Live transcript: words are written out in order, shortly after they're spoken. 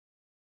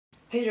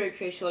Hey there,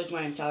 Chris.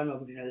 My name's Tyler, and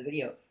welcome to another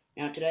video.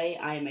 Now, today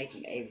I am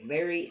making a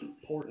very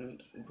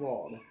important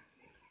vlog.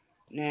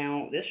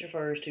 Now, this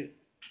refers to,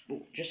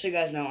 just so you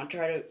guys know, I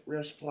try to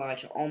reply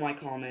to all my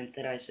comments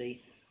that I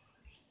see,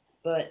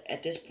 but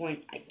at this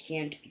point I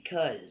can't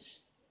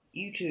because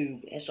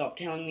YouTube has stopped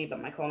telling me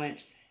about my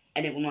comments,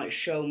 and it will not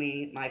show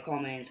me my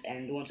comments,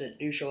 and the ones that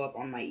do show up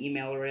on my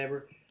email or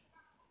whatever,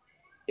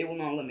 it will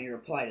not let me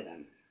reply to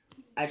them.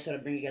 I just had to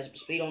bring you guys up to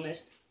speed on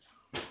this.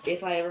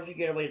 If I ever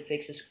figure out a way to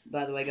fix this,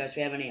 by the way, guys, if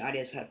you have any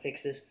ideas of how to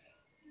fix this,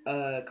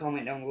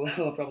 comment down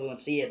below. I probably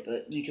won't see it,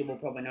 but YouTube will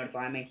probably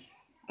notify me.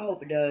 I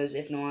hope it does.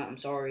 If not, I'm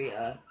sorry.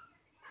 Yeah,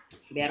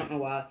 I don't know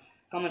why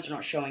comments are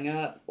not showing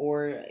up,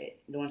 or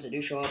the ones that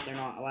do show up, they're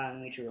not allowing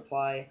me to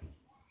reply,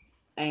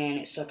 and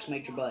it sucks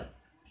major butt.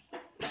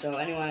 So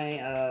anyway,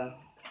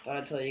 thought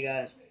I'd tell you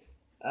guys.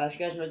 If you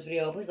guys enjoyed this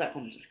video, please like,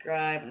 comment,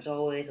 subscribe, and as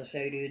always, I'll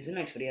see you dudes in the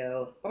next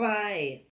video. Bye bye.